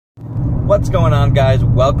What's going on, guys?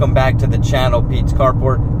 Welcome back to the channel, Pete's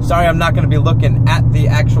Carport. Sorry I'm not going to be looking at the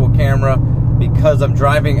actual camera because I'm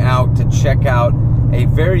driving out to check out a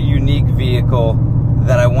very unique vehicle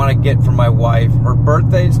that I want to get for my wife. Her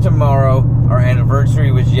birthday's tomorrow, our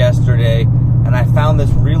anniversary was yesterday, and I found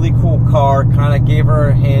this really cool car, kind of gave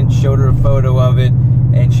her a hint, showed her a photo of it,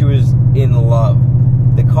 and she was in love.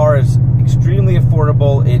 The car is extremely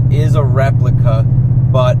affordable. It is a replica,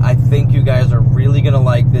 but I think you guys are really going to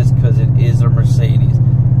like this because it is a Mercedes.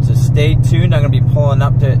 So stay tuned. I'm going to be pulling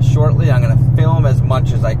up to it shortly. I'm going to film as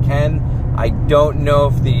much as I can. I don't know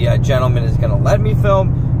if the gentleman is going to let me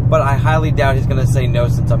film, but I highly doubt he's going to say no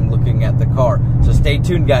since I'm looking at the car. So stay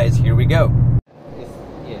tuned, guys. Here we go.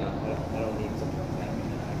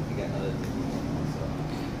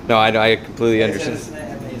 No, I completely understand.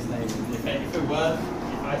 If it was,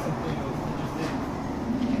 if I simply was interested,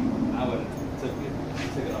 I would have took it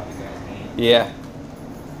off you guys' name. Yeah.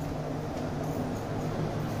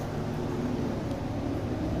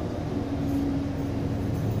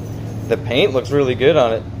 The paint looks really good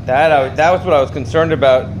on it. That was what I was concerned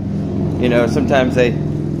about. You know, sometimes they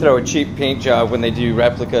throw a cheap paint job when they do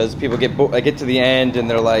replicas. People get to the end and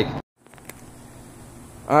they're like,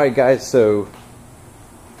 all right, guys, so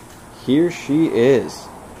here she is.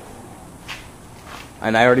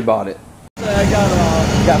 And I already bought it. I got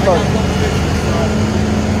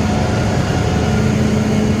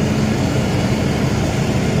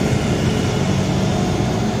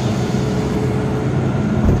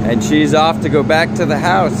And she's off to go back to the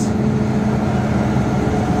house.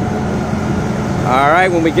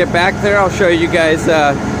 Alright, when we get back there, I'll show you guys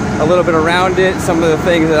a little bit around it, some of the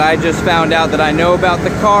things that I just found out that I know about the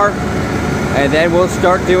car, and then we'll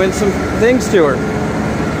start doing some things to her.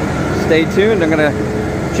 Stay tuned. I'm going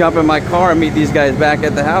to jump in my car and meet these guys back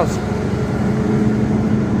at the house.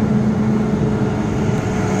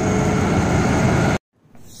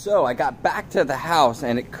 So I got back to the house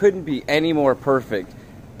and it couldn't be any more perfect.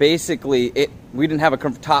 Basically, we didn't have a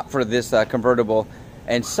top for this convertible,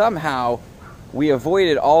 and somehow we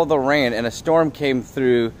avoided all the rain, and a storm came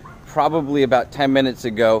through probably about 10 minutes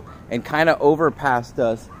ago and kind of overpassed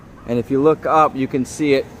us. And if you look up, you can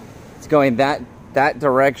see it's going that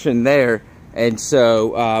direction there. And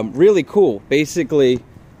so really cool. Basically,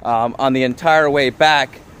 on the entire way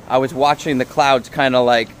back, I was watching the clouds kind of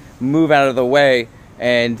like move out of the way.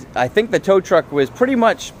 And I think the tow truck was pretty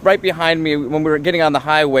much right behind me when we were getting on the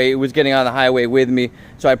highway. It was getting on the highway with me,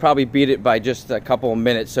 so I probably beat it by just a couple of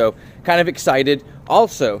minutes. So kind of excited.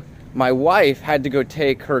 Also, my wife had to go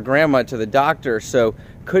take her grandma to the doctor, so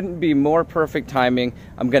couldn't be more perfect timing.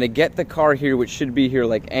 I'm going to get the car here, which should be here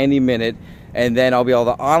like any minute, and then I'll be able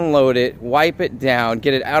to unload it, wipe it down,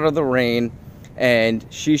 get it out of the rain, and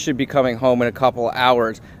she should be coming home in a couple of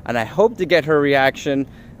hours. And I hope to get her reaction.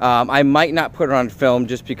 I might not put her on film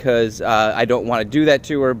just because I don't want to do that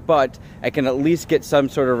to her, but I can at least get some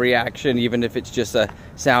sort of reaction, even if it's just a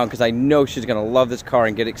sound, because I know she's going to love this car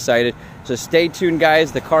and get excited. So stay tuned,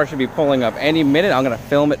 guys. The car should be pulling up any minute. I'm going to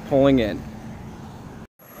film it pulling in.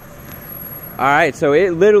 All right, so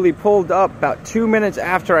it literally pulled up about 2 minutes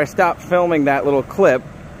after I stopped filming that little clip,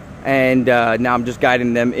 and now I'm just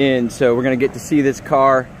guiding them in. So we're going to get to see this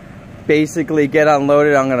car basically get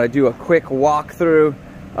unloaded. I'm going to do a quick walkthrough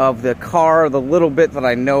of the car, the little bit that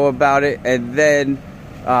I know about it, and then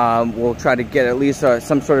we'll try to get at least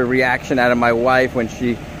some sort of reaction out of my wife when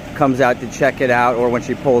she comes out to check it out or when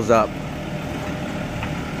she pulls up.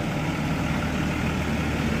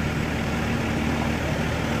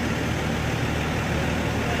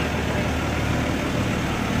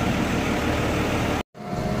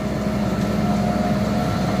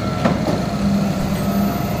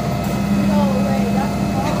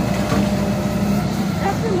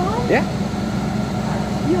 Yeah.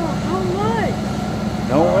 Yo, how much?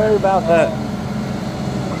 Don't worry about that.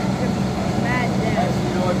 Mad Dad.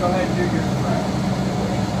 You know what? Go ahead and do your spray.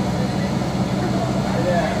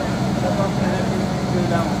 Yeah. That's what I'm going to have you do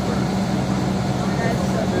that one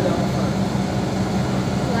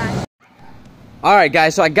first. Alright,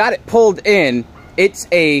 guys, so I got it pulled in. It's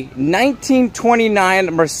a 1929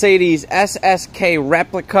 Mercedes SSK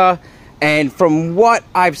replica. And from what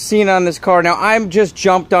I've seen on this car, now I'm just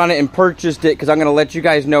jumped on it and purchased it because I'm going to let you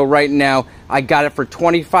guys know right now, I got it for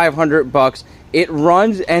 $2,500. It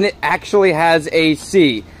runs and it actually has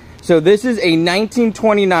AC. So this is a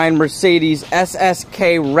 1929 Mercedes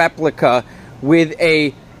SSK replica with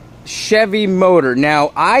a Chevy motor.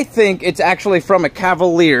 Now, I think it's actually from a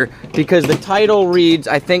Cavalier because the title reads,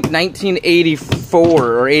 I think,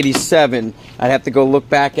 1984 or 87. I'd have to go look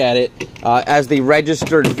back at it as the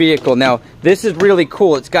registered vehicle. Now, this is really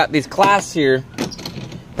cool. It's got these clasps here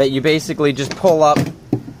that you basically just pull up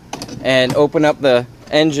and open up the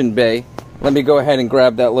engine bay. Let me go ahead and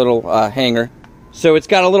grab that little hanger. So it's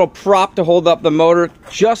got a little prop to hold up the motor,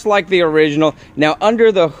 just like the original. Now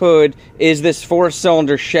under the hood is this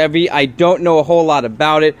 4-cylinder Chevy. I don't know a whole lot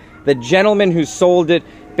about it. The gentleman who sold it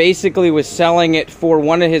basically was selling it for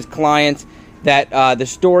one of his clients. That the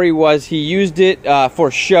story was he used it for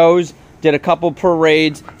shows, did a couple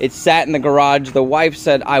parades. It sat in the garage. The wife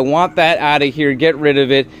said, "I want that out of here, get rid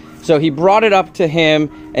of it." So he brought it up to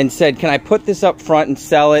him and said, "Can I put this up front and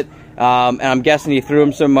sell it?" And I'm guessing he threw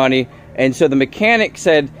him some money. And so the mechanic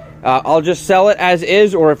said, "I'll just sell it as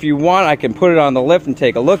is, or if you want, I can put it on the lift and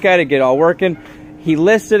take a look at it, get it all working." He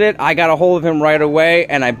listed it. I got a hold of him right away,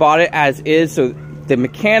 and I bought it as is. So the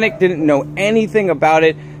mechanic didn't know anything about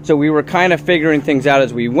it, so we were kind of figuring things out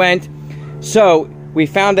as we went. So we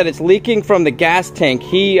found that it's leaking from the gas tank.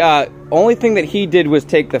 Only thing that he did was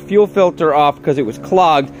take the fuel filter off because it was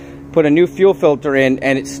clogged, put a new fuel filter in,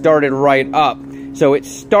 and it started right up. So it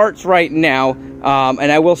starts right now,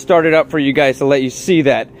 and I will start it up for you guys to let you see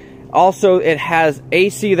that. Also, it has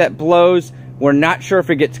AC that blows. We're not sure if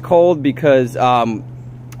it gets cold because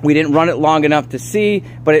we didn't run it long enough to see,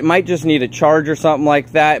 but it might just need a charge or something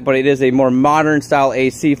like that. But it is a more modern style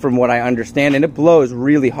AC from what I understand, and it blows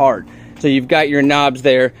really hard. So you've got your knobs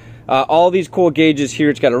there. All these cool gauges here.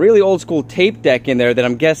 It's got a really old school tape deck in there that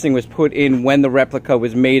I'm guessing was put in when the replica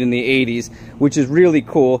was made in the 80s, which is really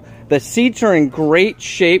cool. The seats are in great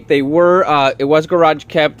shape. They were, it was garage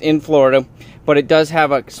kept in Florida, but it does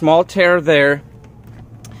have a small tear there.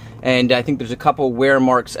 And I think there's a couple wear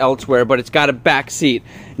marks elsewhere, but it's got a back seat.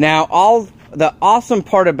 Now, the awesome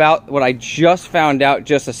part about what I just found out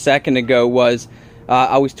just a second ago was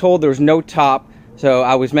I was told there was no top. So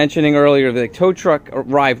I was mentioning earlier the tow truck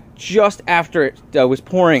arrived just after it was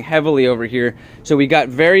pouring heavily over here. So we got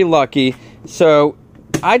very lucky. So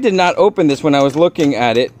I did not open this when I was looking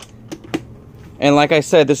at it. And like I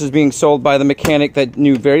said, this is being sold by the mechanic that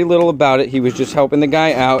knew very little about it. He was just helping the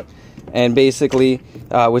guy out and basically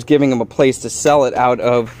was giving him a place to sell it out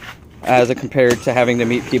of as compared to having to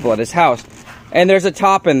meet people at his house. And there's a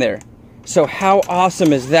top in there. So how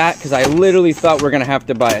awesome is that? Because I literally thought we were going to have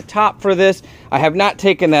to buy a top for this. I have not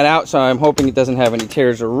taken that out, so I'm hoping it doesn't have any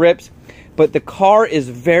tears or rips. But the car is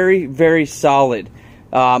very, very solid.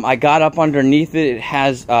 I got up underneath it. It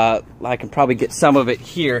has, I can probably get some of it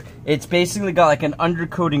here. It's basically got like an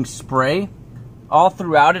undercoating spray all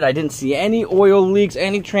throughout it. I didn't see any oil leaks,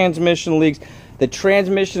 any transmission leaks. The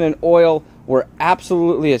transmission and oil were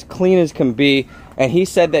absolutely as clean as can be. And he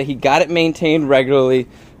said that he got it maintained regularly.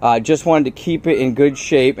 Just wanted to keep it in good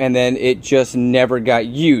shape, and then it just never got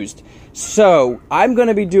used. So I'm going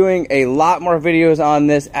to be doing a lot more videos on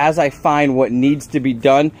this as I find what needs to be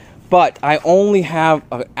done. But I only have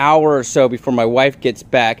an hour or so before my wife gets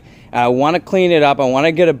back. I want to clean it up. I want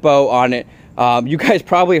to get a bow on it. You guys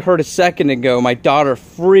probably heard a second ago, my daughter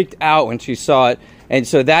freaked out when she saw it. And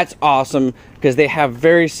so that's awesome because they have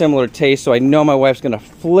very similar tastes. So I know my wife's going to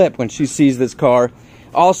flip when she sees this car.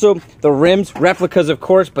 Also, the rims, replicas of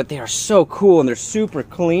course, but they are so cool and they're super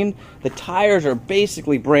clean. The tires are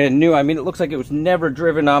basically brand new. I mean, it looks like it was never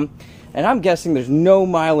driven on. And I'm guessing there's no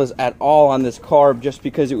mileage at all on this car just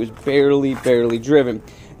because it was barely driven.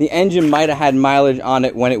 The engine might have had mileage on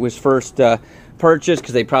it when it was first purchased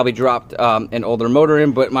because they probably dropped an older motor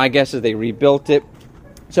in, but my guess is they rebuilt it.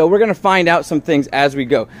 So we're going to find out some things as we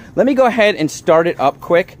go. Let me go ahead and start it up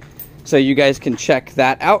quick so you guys can check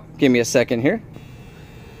that out. Give me a second here.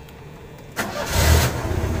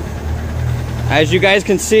 As you guys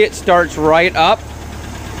can see, it starts right up.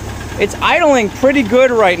 It's idling pretty good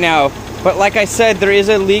right now, but like I said, there is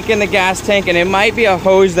a leak in the gas tank and it might be a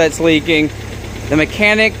hose that's leaking. The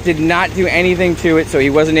mechanic did not do anything to it, so he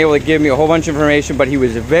wasn't able to give me a whole bunch of information, but he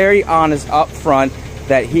was very honest up front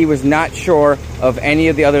that he was not sure of any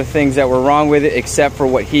of the other things that were wrong with it except for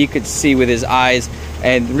what he could see with his eyes,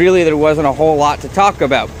 and really there wasn't a whole lot to talk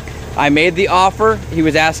about. I made the offer. He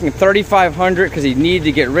was asking $3,500 because he needed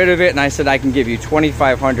to get rid of it, and I said I can give you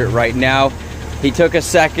 $2,500 right now. He took a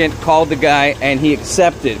second, called the guy, and he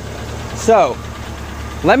accepted. So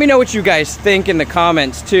let me know what you guys think in the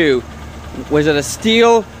comments too. Was it a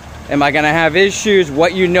steal? Am I gonna have issues?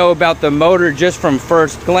 What you know about the motor just from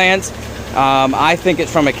first glance? I think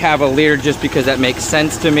it's from a Cavalier just because that makes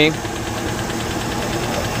sense to me.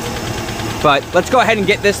 But let's go ahead and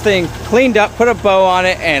get this thing cleaned up, put a bow on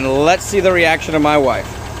it, and let's see the reaction of my wife.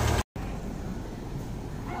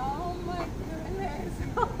 Oh my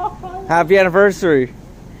goodness. Happy anniversary.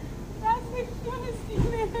 That's the cutest thing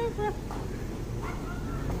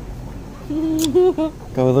ever.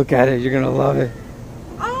 Go look at it, you're gonna love it.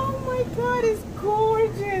 Oh my god, it's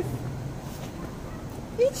gorgeous.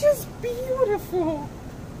 It's just beautiful.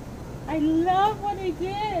 I love what they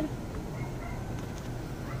did.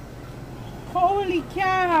 Holy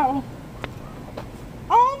cow.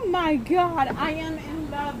 Oh my God, I am in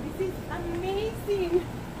love. This is amazing.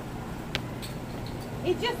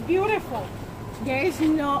 It's just beautiful. There is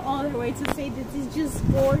no other way to say this. It's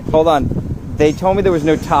just gorgeous. Hold on. They told me there was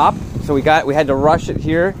no top, so we had to rush it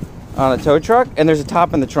here on a tow truck, and there's a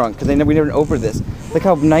top in the trunk because we never opened this. Look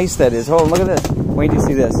how nice that is. Hold on, look at this. Wait till you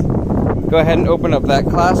see this. Go ahead and open up that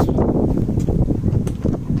clasp,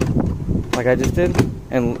 like I just did,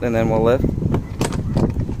 and then we'll lift.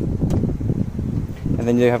 And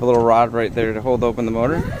then you have a little rod right there to hold open the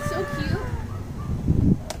motor. That's so cute.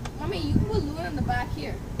 Mommy, you can put Luna in the back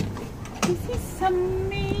here. This is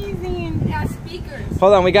amazing. It has speakers.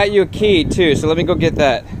 Hold on, we got you a key too, so let me go get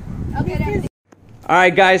that. I'll get everything. All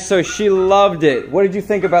right, guys, so she loved it. What did you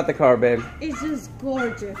think about the car, babe? It's just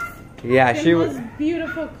gorgeous. Yeah, The she was. most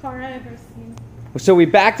beautiful car I've ever seen. So we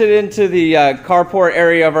backed it into the carport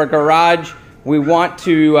area of our garage. We want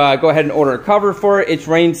to go ahead and order a cover for it. It's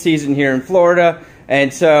rain season here in Florida.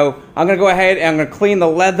 And so I'm going to go ahead and I'm going to clean the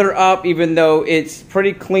leather up. Even though it's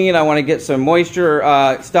pretty clean, I want to get some moisture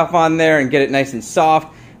stuff on there and get it nice and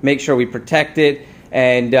soft. Make sure we protect it.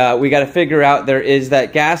 And we got to figure out there is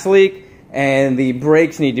that gas leak and the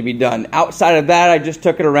brakes need to be done. Outside of that, I just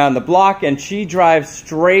took it around the block and she drives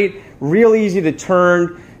straight, real easy to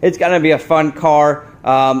turn. It's going to be a fun car.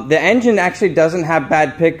 The engine actually doesn't have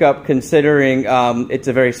bad pickup considering it's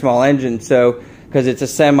a very small engine. So because it's a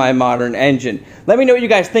semi-modern engine. Let me know what you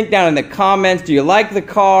guys think down in the comments. Do you like the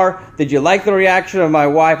car? Did you like the reaction of my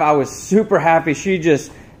wife? I was super happy. She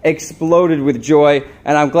just exploded with joy,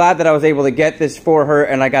 and I'm glad that I was able to get this for her,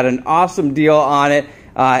 and I got an awesome deal on it,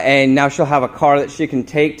 and now she'll have a car that she can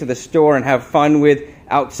take to the store and have fun with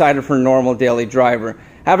outside of her normal daily driver.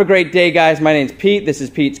 Have a great day, guys. My name's Pete. This is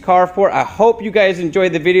Pete's Car Fort. I hope you guys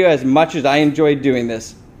enjoyed the video as much as I enjoyed doing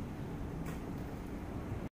this.